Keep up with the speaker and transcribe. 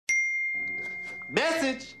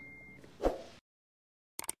Message.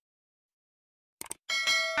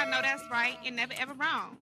 I know that's right. You're never ever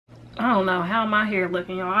wrong. I don't know how my hair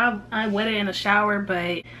looking, y'all. I wet it in the shower,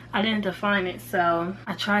 but I didn't define it, so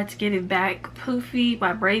I tried to get it back poofy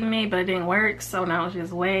by braiding it, but it didn't work, so now it's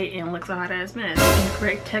just wet and looks a hot ass mess.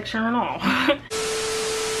 Incorrect texture and all.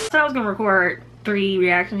 So I was gonna record 3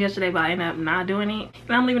 reactions yesterday, but I ended up not doing it,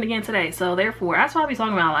 and I'm leaving again today. So therefore, that's what I be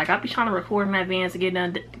talking about. Like, I be trying to record in advance to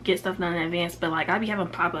get stuff done in advance, but like I be having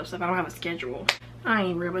pop-up stuff. I don't have a schedule. I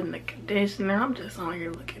ain't rubbing the conditioner. I'm just on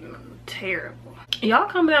here looking terrible. Y'all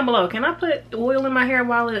comment down below, can I put oil in my hair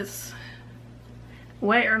while it's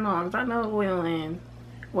wet or not? Because I know oil and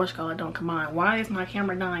whatchamacallit don't combine. Why is my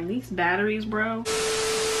camera dying? These batteries, bro.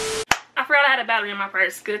 I forgot I had a battery in my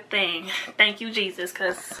purse. Good thing. Thank you, Jesus,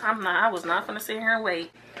 because I was not gonna sit here and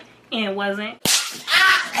wait. And it wasn't.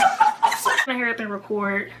 I hear it and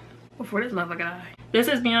record before this motherfucker died. This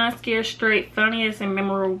is Beyond Scared Straight funniest and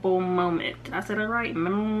memorable moment. I said it right?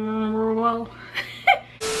 Memorable.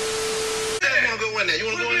 You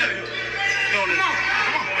wanna go in there? Come on.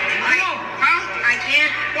 Huh? I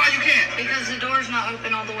can't. Why you can't? Because the door's not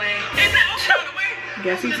open all the way. It's not open all the way?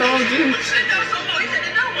 Guess he told you.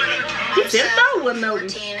 He said no one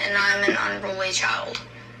knows. 14 and I'm an unruly child.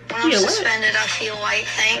 When I'm suspended, I feel like,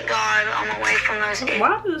 thank God I'm away from those idiots.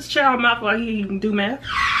 Why does this child mouth like he can do math?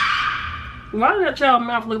 Why does that child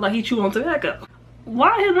mouth look like he chew on tobacco?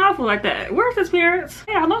 Why his mouth look like that? Where's his parents?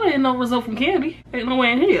 Yeah, I know they didn't know result from candy. Ain't no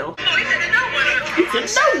way in hell. He said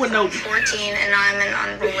no one knows. 14 and I'm an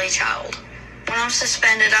unruly child. When I'm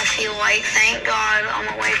suspended, I feel like, thank God I'm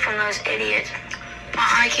away from those idiots.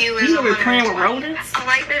 My IQ is you ever playing with rodents? I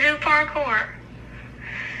like to do parkour.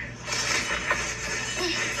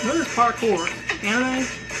 What is parkour? Anime?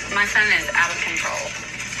 My son is out of control.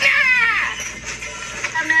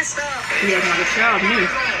 I messed up. Yeah, like a child, me.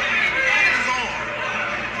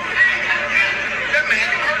 That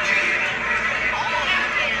man hurt you.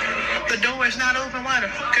 The door is not open wide.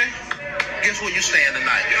 Okay. Guess where you staying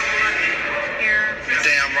tonight? Here.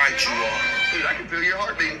 Damn right you are. Dude, I can feel your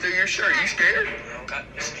heart beating through your shirt. You scared?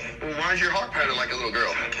 Well, why is your heart pounding like a little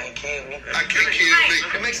girl? I can't kill me. I can't kill me.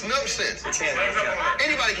 It makes no sense.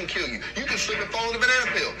 Anybody can kill you. You can slip and fall in a banana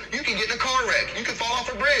peel. You can get in a car wreck. You can fall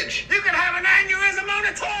off a bridge. You can have an aneurysm on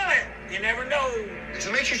the toilet. You never know. It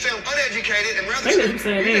makes you sound uneducated and rather they didn't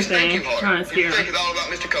say anything. Trying to scare you think it's all about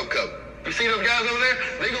Mr. Coco. You see those guys over there?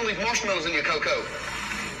 They're going to leave marshmallows in your Coco.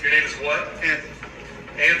 Your name is what?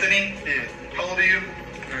 Anthony? Yeah. How old are you?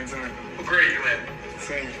 19. What grade are you in?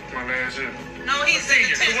 Senior. My last year. No, he's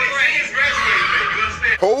senior. 10th grade. He's graduating, you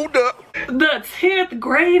understand? Hold up. The 10th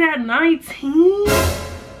grade at 19?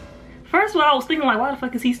 First of all, I was thinking like, why the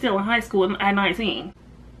fuck is he still in high school at 19?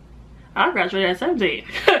 I graduated at 17.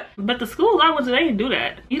 But the schools I went to, they didn't do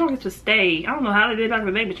that. You don't get to stay. I don't know how they did back in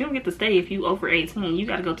the day, but you don't get to stay if you over 18. You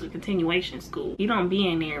gotta go to the continuation school. You don't be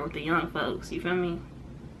in there with the young folks, you feel me?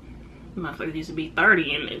 Motherfuckers used to be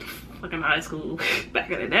 30 in the fucking high school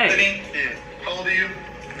back in the day. Yeah. How old are you?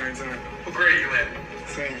 19. What grade are you in?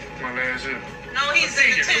 Senior. My last year. No, he's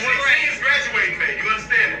senior. 10th grade. He's graduating, man. You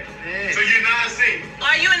understand? Yeah. So you're not a senior.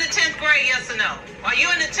 Are you in the 10th grade, yes or no? Are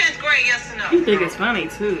you in the 10th grade, yes or no? You think it's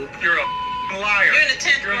funny, too. You're a liar. You're in the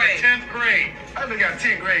 10th grade. You're in the 10th grade. I only got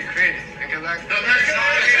 10th grade credit. Because I... The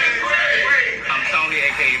 10th grade. I'm Tony,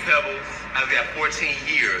 a.k.a. Pebbles. I've got 14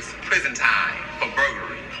 years prison time for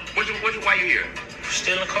burglary. Why you here?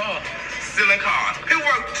 Stealing cars. Stealing cars. He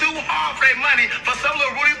worked too hard for their money for some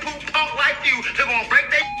little Rudy Poo punk like you to go and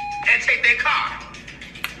break their and take their car.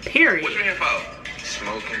 Period. What you here for?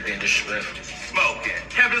 Smoking, being disrespectful. Smoking.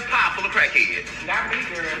 Have this pie full of crackheads. Not me,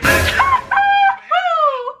 girl.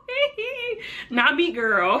 Not me,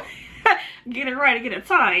 girl. Get it right and get it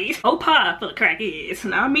tight. Oh, pie full of crackheads.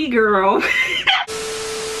 Not me, girl.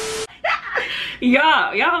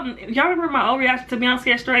 y'all remember my old reaction to Beyond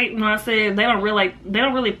Scared Straight when I said they don't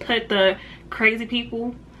really put the crazy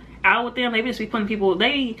people out with them. They just be putting people.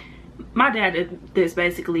 My dad did this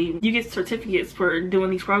basically. You get certificates for doing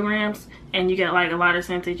these programs, and you get like a lot of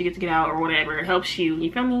sentence. You get to get out or whatever. It helps you.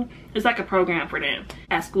 You feel me? It's like a program for them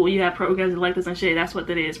at school. You have programs like this and shit. That's what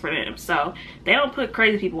it is for them. So they don't put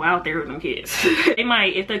crazy people out there with them kids. They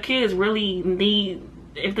might, if the kids really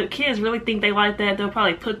think they like that, they'll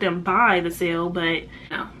probably put them by the cell, but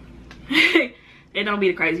no. It don't be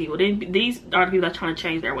the crazy people. These are the people that are trying to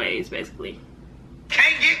change their ways, basically.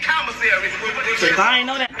 Can't get commissary. So if I didn't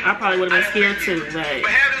know that, I probably would have been scared too, but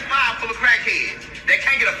have this pie full of crackheads. They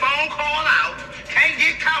can't get a phone call out. Can't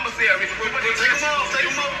get commissary. Take them off. Take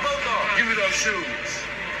them off. Both off. Give me those shoes.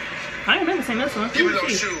 I ain't never seen this one. Give me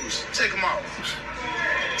those shoes. Take them off.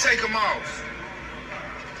 Take them off.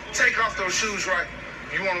 Take off those shoes, right?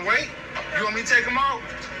 You want to wait? You want me to take them off?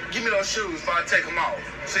 Give me those shoes before I take them off.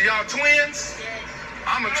 So y'all twins?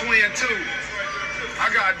 I'm a twin too. I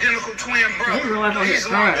got identical twin brother. He's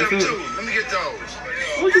like them too. Let me get those.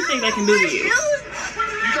 What do you think they can do to you?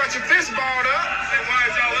 You got your fist balled up.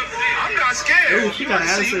 I'm not scared. Ooh, she got an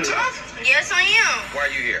attitude. Yes, I am. Why are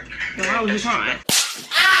you here? Then why was you trying?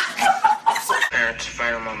 Parents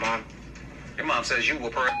fighting my mom. Your mom says you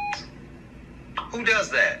whoop her ass. Who does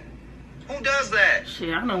that? Who does that?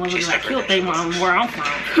 Shit, I know one that killed their mom where I'm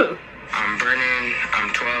from. I'm Brennan.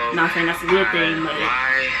 I'm 12. Not saying that's a good thing, but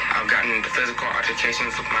I've gotten into physical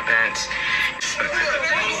altercations with my parents.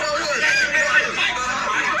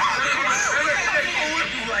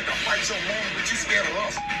 Like a fight so long, but you scared of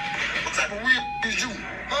us. What type of weird is you?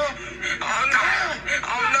 Huh? I'm not.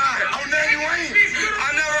 Oh, now you ain't. I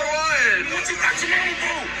never was. What you got your mama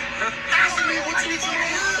for? Answer me. What you want?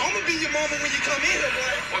 I'm gonna be your mama when you come in here, boy.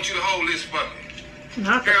 I want you to hold this for me.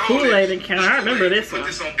 not the Kool-Aid encounter. I remember this one. Put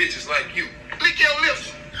this on bitches like you. Lick your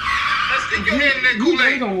lips. Let's stick your hand in that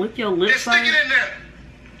Kool-Aid. You gonna lick your lips? Just stick it in there.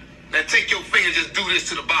 Now take your finger, just do this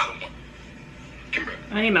to the bottom one. Come here.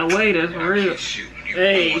 Ain't no way that's real.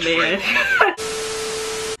 Hey, man.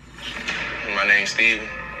 My name's Steven.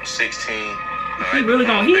 I'm 16. He really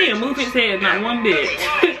gonna, he ain't move his head not one bit.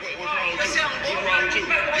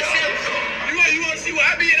 You want to see what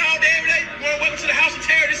I be in all day, every day? You want to welcome to the house of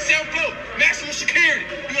terror? This is 7th floor. Maximum security.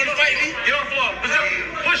 You want to fight me? Get on the floor.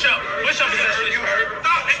 Push up. Push up. You heard?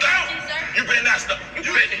 Stop. Stop. You better not stop. You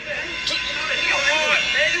better. You hard.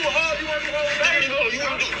 Man, you hard. You want to roll back? You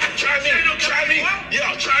want to try me? Try me?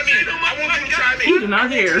 Yeah, try me. I want you to try me. He did not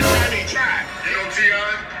hear. Try me. Try. You know T.I.?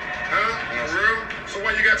 Huh? For real? So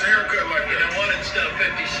why you got your hair cut like that? You know, 1 instead of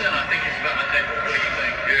 50 cents. I think it's about a nickel. What do you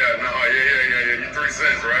think? Yeah, no, yeah. You 3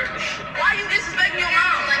 cents, right? Why you disrespecting your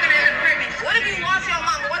mom? Like an immigrant. What if you lost your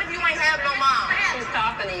mom? What if you ain't have no mom? She's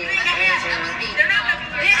talking to you. They're not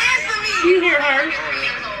answer me. You hear her?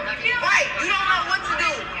 Right. You don't know what to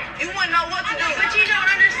do. You wouldn't know what to do. But you don't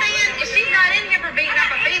understand. She's not in here for beating up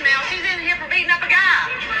a female. She's in here for beating up a guy.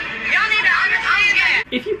 Y'all need to understand that.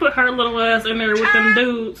 If you put her little ass in there with them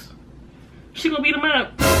dudes, she gonna beat them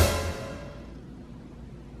up.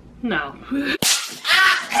 No.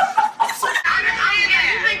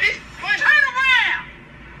 Turn around.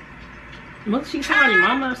 What's she telling your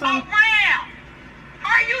mama or something? Around.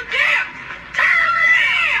 Are you deaf? Turn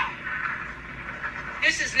around.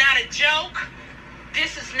 This is not a joke.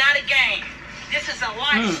 This is not a game. This is a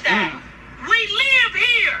lifestyle. We live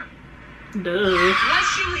here. Duh.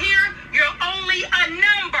 Once you here, you're only a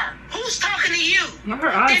number. Who's talking to you? Her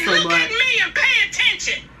eyes Then so look black. at me and pay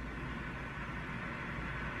attention.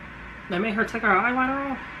 They made her take her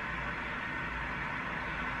eyeliner off.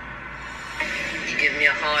 You give me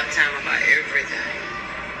a hard time about everything.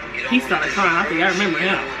 You don't He started crying. I think I remember him.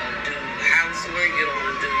 You don't want to do housework. You don't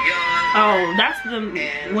want to do yard. Oh, that's the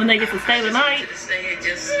when they get to stay the night.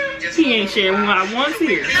 He ain't sharing what I want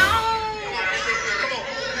here.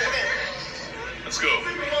 Let's go.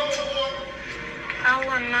 I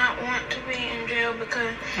would not want to be in jail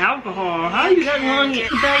because Alcohol. How you got one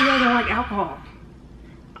that young and like alcohol?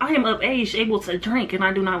 I am of age, able to drink, and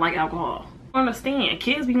I do not like alcohol. I understand.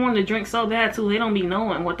 Kids be wanting to drink so bad too. They don't be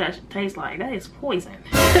knowing what that tastes like. That is poison.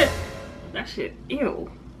 That shit, ew.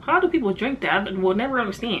 How do people drink that? I will never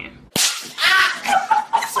understand.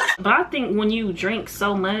 But I think when you drink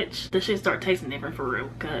so much, the shit start tasting different for real.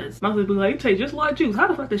 Cause most people be like, it tastes just like juice. How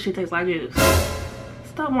the fuck this shit taste like juice?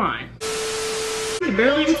 Stop lying. You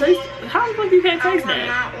barely even taste. How the fuck you can't taste that? I would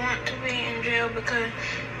not want to be in jail because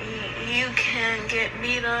you can get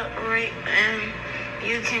beat up, raped, and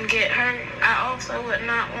you can get hurt. I also would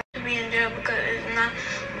not want to be in jail because it's not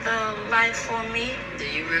the life for me. Do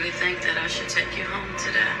you really think that I should take you home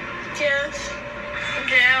today? Yes.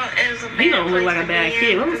 Jail is a bad He don't look place like a to bad be kid.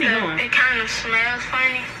 in What was he because doing? It kind of smells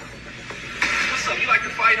funny. What's up? You like to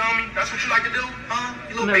fight, homie? That's what you like to do? Huh?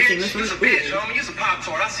 You little Never seen bitch. this one. You's a bitch, homie. You's a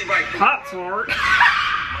Pop-Tart. I see right through. Pop-Tart.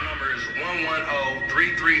 My number is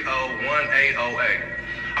 110-330-1808.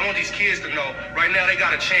 I want these kids to know right now they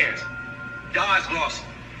got a chance. Y'all eyes glossy.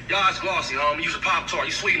 Y'all eyes glossy, homie. You's a Pop-Tart.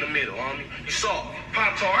 You sweet in the middle, homie. You soft.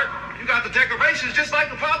 Pop-Tart. You got the decorations just like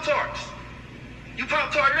the Pop-Tarts. You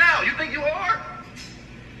Pop-Tart now. You think you hard?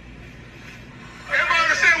 Everybody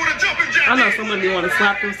understand what a jumping jack is? I know somebody want to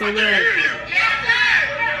slap them so bad.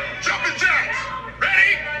 Jumping jacks.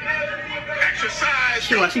 Ready? Exercise.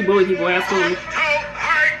 She like she bullied people at school. Toe,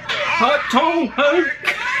 height. Hot toe, hey.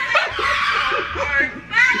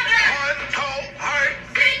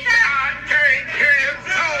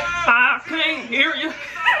 I can't hear you.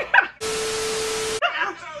 I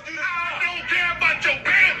don't care about your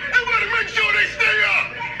pants.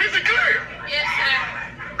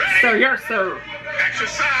 sir, yes, sir.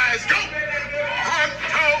 Exercise, go! Heart,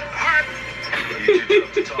 toe, heart.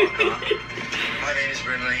 My name is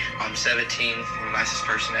Brinley. I'm 17. I'm the nicest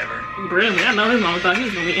person ever. Brinley, I know his mama thought he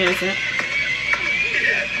was gonna be innocent.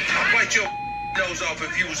 I'll bite your nose off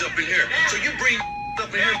if you was up in here. So you bring up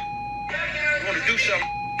in here. You want to do something?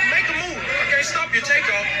 Make a move. I can't stop your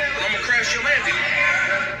takeoff. I'm gonna crash your landing.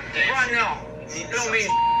 Right now. You don't mean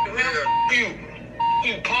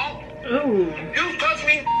you punk. Ooh. You touch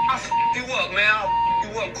me, I'll you up, man. I'll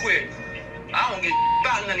you up quick. I don't get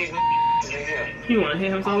about none of these in here. You wanna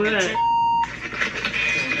hit him so bad?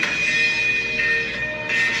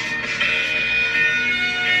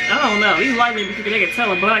 I don't know. These white men because they can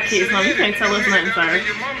tell a black kid something. You can't tell us nothing, sir. I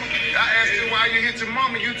asked you why you hit your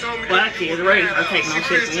mama. You told me Black kids raised to take no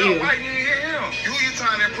shit from you. Why you hit him? You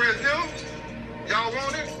trying to impress them? Y'all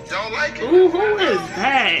want it? Y'all like it? Ooh, who is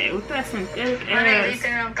that? That's some good My name is ass.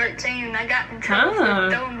 Ethan, I'm 13, and I got in trouble for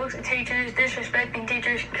throwing books at teachers, disrespecting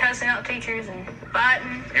teachers, cussing out teachers, and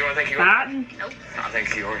fighting. You want to think yours? Fighting? Nope. I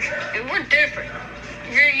think yours. We're different.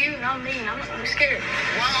 You're you, not me, and I'm not gonna be scared.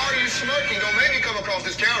 Why are you smirking? Don't make me come across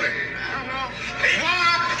this counter. I don't know.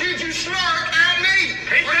 Why did you smirk at me?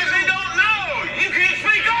 Because they don't know. You can't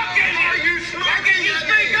speak up, can Why are you? you Why smirking can't you at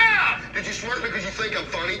speak me? up? Did you smirk because you think I'm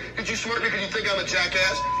funny? Did you smirk because you think I'm a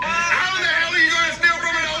jackass? How in the hell are you going to steal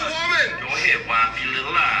from an old woman? Go ahead, wipe your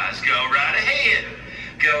little eyes. Go right ahead.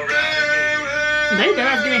 Go right ahead. They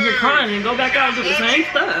guys get in here crying and go back out and do the same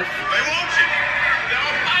stuff. They want you.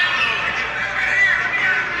 They'll fight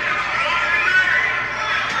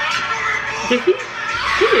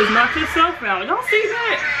He just knocked himself out. Y'all see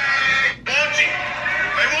that? They want you.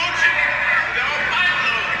 They want you. They'll fight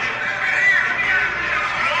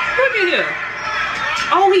Look at him.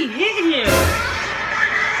 Oh, he hit him.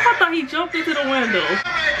 I thought he jumped into the window.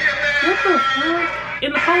 What the fuck?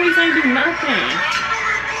 And the police ain't do nothing.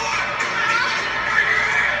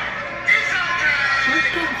 What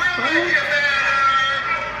the fuck?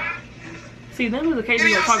 See, them is the cases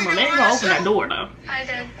we were talking about. They ain't gonna open that door though. I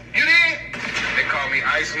did. You did? They call me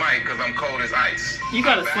Ice Mike because I'm cold as ice. You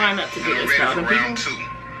gotta sign up to do this, ready though. for round two.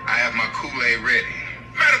 I have my Kool-Aid ready.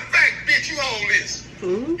 Matter of fact, bitch, you hold this.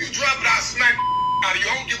 Ooh. You drop it, I smack out of you.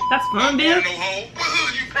 I don't give a That's fun, bitch. no hole. What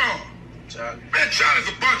hood you from? Man, Charlie's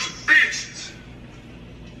a bunch of bitches.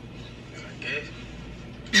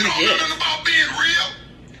 You don't know nothing about being real?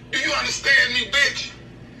 Do you understand me, bitch?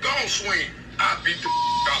 Go on, swing. I'll beat the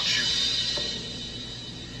out you.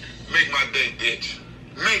 Make my day, bitch.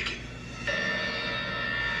 Make it.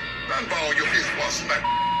 Unball your fist while I smack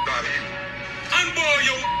out of you. Unball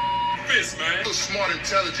your fist, man. You're smart,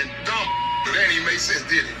 intelligent, dumb, but that ain't even make sense,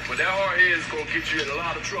 did it? But that hard head is gonna get you in a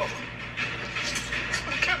lot of trouble.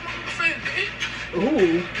 I kept my face, bitch.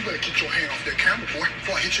 Ooh. You better keep your hand off that camera, boy,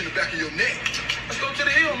 before I hit you in the back of your neck. Let's go to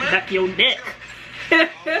the hill, man. Back your neck. I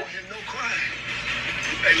don't hear no crying.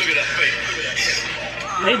 Hey, look at that face. Look at that face.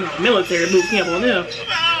 They doing military boot camp on them. Let's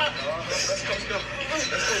go. Let's go.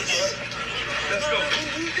 Let's go.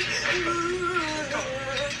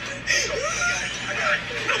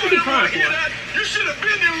 What are you crying for? You should have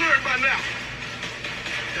been there learned by now.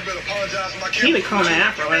 You better apologize for my He camera. been calling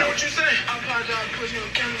that afro out. What you say? I apologize for pushing you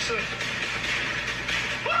on camera, sir.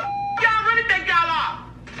 Y'all really think y'all are?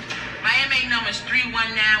 My MA number is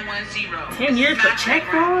 31910. 10 years for check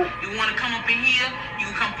fraud? You want to come up in here? You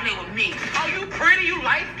can come play with me. Oh, you pretty? You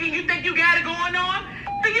light skin? You think you got it going on?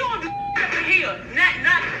 Then you don't do up in here.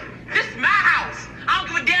 Nothing. This is my house. I don't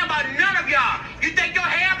give a damn about none of y'all. You think your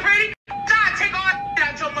hair pretty? I'll take all that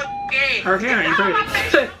out your motherfucking head. Her hair ain't Get out of my pretty.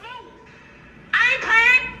 face. I ain't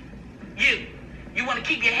playing. You want to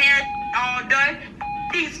keep your hair all done?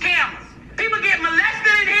 These cameras. People get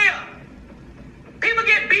molested in here. People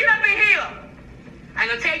get beat up in here. I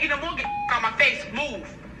ain't gonna tell you no more. Get on my face. Move.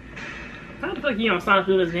 How the fuck you don't sign up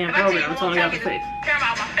to this damn If I tell you program? I'm one telling you time, out the get the face. camera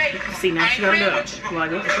out my face. See, now I she ain't gotta playing go. with you.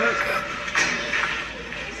 Like, what the fuck?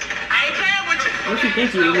 I ain't playing with you. What you think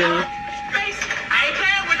you were doing? Face. I ain't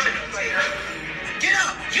playing with you. Get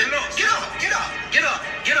up, get up, get up, get up, get up,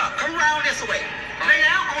 get up. Come around this way. Lay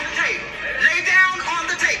down on the table. Lay down on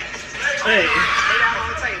the table. Hey. Lay down on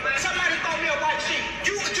the table. Somebody throw me a white sheet.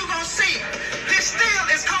 You gonna see. This still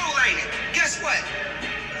is cold, ain't it? Guess what?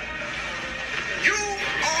 You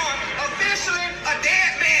are officially a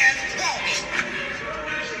dead man walking.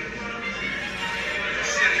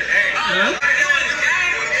 Huh?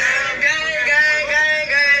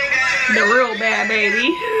 The real bad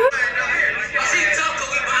baby.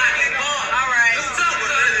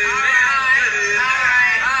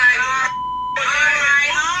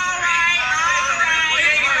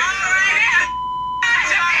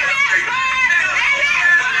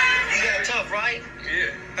 Right?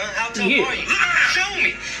 Yeah. How tough are you? Show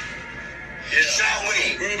me. Yeah. Show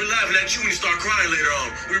me. We won't be laughing at you when you start crying later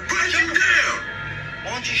on. We break you down.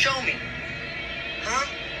 Why don't you show me? Huh?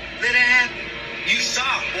 Let it happen. You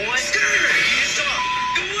soft, boy. Scared. You soft.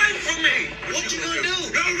 Get away from me. What you gonna do?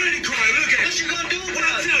 You're already crying. Look at What you gonna do? What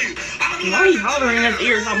I tell you? Why are you hollering in his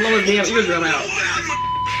ears? I'll blow his damn eardrum out.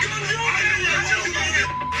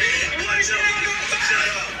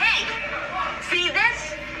 Hey, see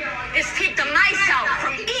this? This keep the mice out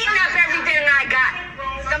from eating up everything I got.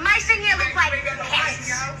 The mice in here look like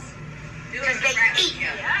pests. Because they eat.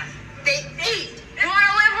 They eat. You want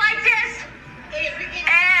to live like this? Every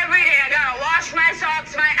day I gotta wash my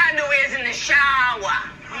socks, my underwears in the shower.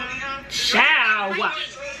 Shower.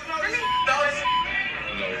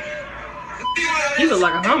 You look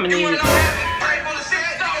like a hominid. I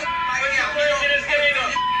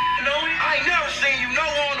ain't never seen you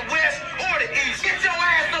nowhere on the west or the east. Get your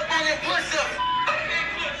ass up on your push-up.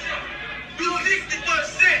 You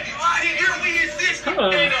 60%. You out here, we in 60%.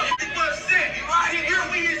 60%. You out here,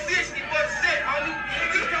 we in 60%. Homie,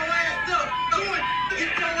 get your ass up.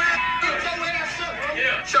 Get your ass up, homie.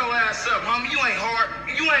 Yeah. Get your ass up, homie. You ain't hard.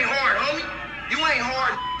 You ain't hard, homie. You ain't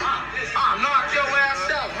hard. I'll knock your ass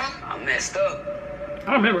out, homie. I messed up. I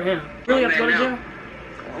remember him. Really have to go to jail?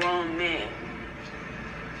 Grown man.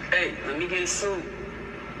 Hey, let me get a suit.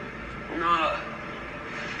 Nah.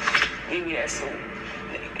 Give me that suit.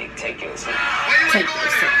 They take your suit. Take your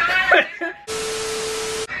suit.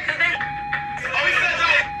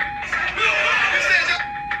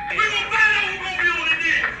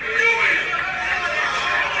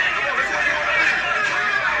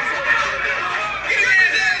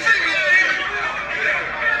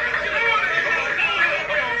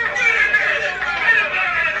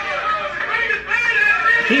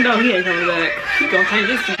 He know he ain't coming back. He gonna change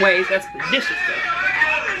his ways. That's vicious stuff.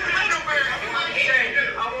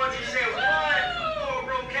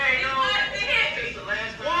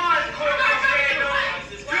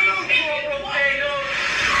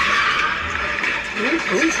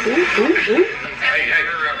 Ooh.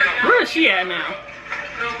 Where is she at now?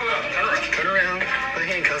 Turn around. Put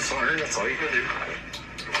handcuffs on her. That's all you can do.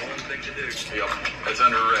 One thing to do. Yep. That's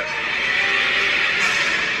under arrest.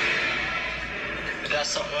 You got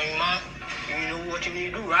something on your mind? You know what you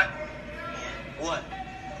need to do, right? What?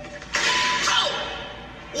 Oh!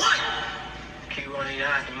 What? Keep running your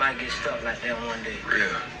eyes, you might get stuck like that one day.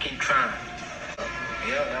 Yeah. Keep trying.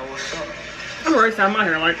 Yeah, that was something. I'm already out my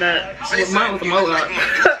hair like that. With mine with the mohawk.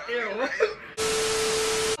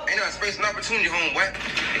 Ain't no space and opportunity, homeboy.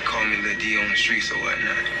 They call me Lil D on the streets or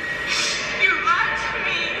whatnot. You lied to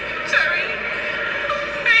me, Terry.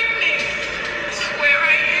 Fake me. Swear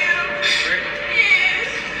I am. Yes.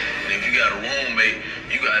 And if you got a roommate,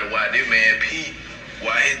 you gotta watch this man Pete.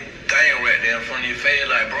 Why his thing right there in front of your face,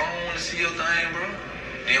 like, bro, I don't wanna see your thing, bro.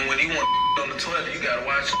 Then when he want on the toilet, you gotta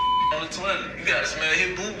watch on the toilet. You gotta smell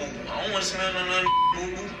his boo-boo. I don't wanna smell none of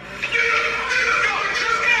boo-boo.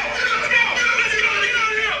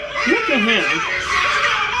 Look at him.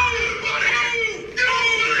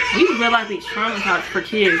 We real like these traumatized for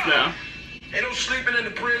kids though. Ain't no sleeping in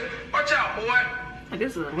the prison. Watch out, boy. Like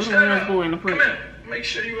this is a little ass boy in the prison. Come here. Make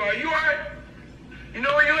sure you are. You alright? You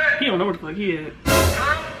know where you at? He don't know where the fuck he is.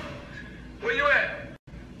 Huh? Where you at?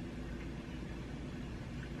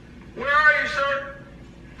 Where are you, sir?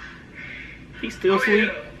 He's still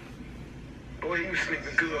asleep. Boy, you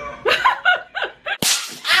sleeping good. Go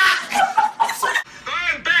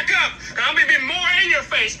ahead and back up. I'm gonna be more in your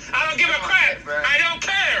face. I don't give a crap. I don't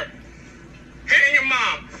care. Hitting your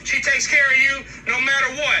mom. She takes care of you no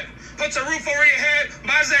matter what. Puts a roof over your head,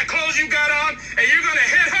 buys that clothes you got on, and you're gonna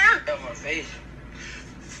hit her? On my face.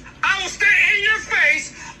 I will stay in your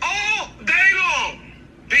face all day long.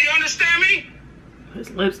 Do you understand me? His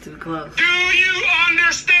lips too close. Do you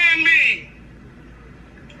understand me?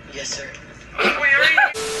 Yes, sir.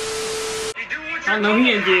 I know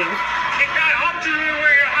he in jail. It got up to you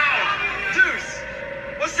where your house. Deuce,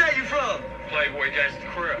 what state you from? Playboy Gangsta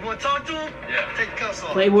Crib. You want to talk to him? Yeah. Take the cuffs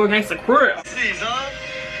off. Playboy Gangsta Crib. See, huh?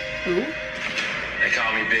 Who? They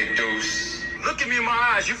call me Big Deuce. Look at me in my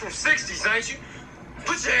eyes. You from 60s, ain't you?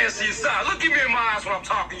 Put your hands to your side. Look at me in my eyes when I'm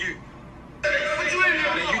talking to you. What you in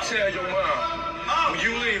here? Then you tell your mom when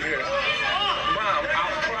you leave here. Mom, I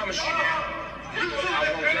promise you, I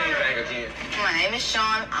won't gangbang again. My name is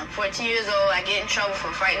Sean. I'm 14 years old. I get in trouble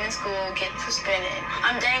for fighting in school, get suspended.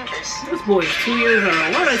 I'm dangerous. This boy is 2 years old.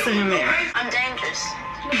 Why they send him there? I'm dangerous.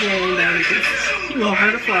 This boy ain't dangerous. He gonna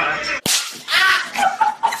hurt a fly.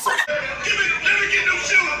 Let me get them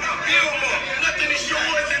shoes. Nothing is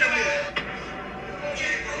yours anymore.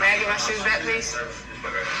 May I get my shoes back, please?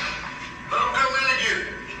 How will I get it?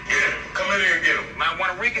 Come in here and get him. Might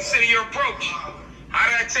want to reconsider your approach. How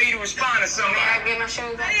did I tell you to respond to somebody? I get my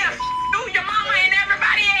shoes back. Yeah, you, your mama, and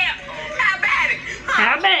everybody else. How about it?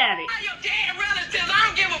 How about it? All your dead relatives, I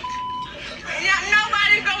don't give a yeah,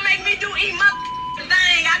 nobody's gonna make me do eat my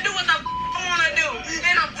thing. I do what the I wanna do.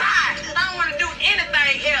 And I'm tired. I don't wanna do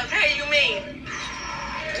anything else. Hey, you mean?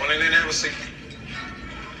 One in there, see.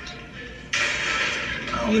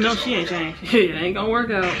 You know she ain't changed. It ain't gonna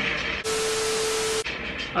work out.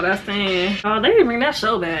 Oh, that's saying. Oh, they didn't bring that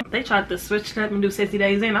show back. They tried to switch it up and do 60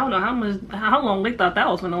 days in. I don't know how long they thought that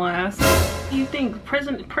was gonna last. You think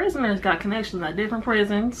prisoners got connections at different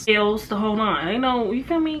prisons, jails, the whole nine. They know, you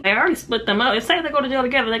feel me? They already split them up. If say they go to jail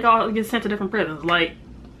together, they all get sent to different prisons. Like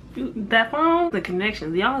that phone, the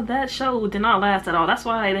connections, y'all. That show did not last at all. That's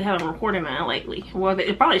why they haven't recorded that lately. Well,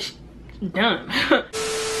 it probably done.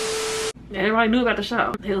 Everybody knew about the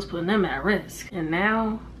show. They was putting them at risk, and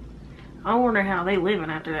now I wonder how they living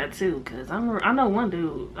after that too. Cause I know one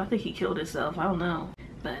dude. I think he killed himself. I don't know,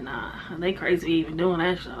 but nah, they crazy even doing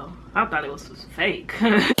that show. I thought it was fake.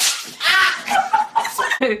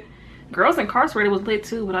 Girls Incarcerated was lit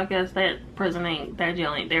too, but I guess that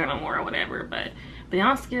jail ain't there no more or whatever. But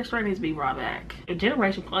Beyond Scared Straight needs to be brought back. A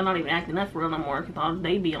generation probably not even acting up for real no more, cause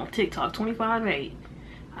they be on TikTok 25/8.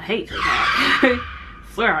 I hate TikTok.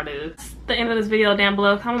 Swear I do. That's the end of this video down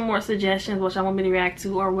below. Comment more suggestions, what y'all want me to react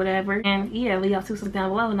to or whatever. And yeah, leave y'all 2 cents down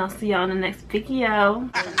below, and I'll see y'all in the next video.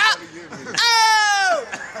 Oh!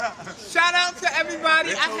 Shout out to everybody.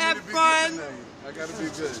 I had fun. I gotta be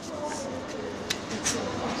good.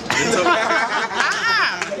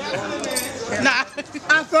 Nah,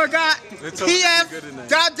 I forgot.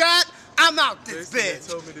 TF. ... I'm out this bitch.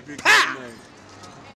 They told me to be good.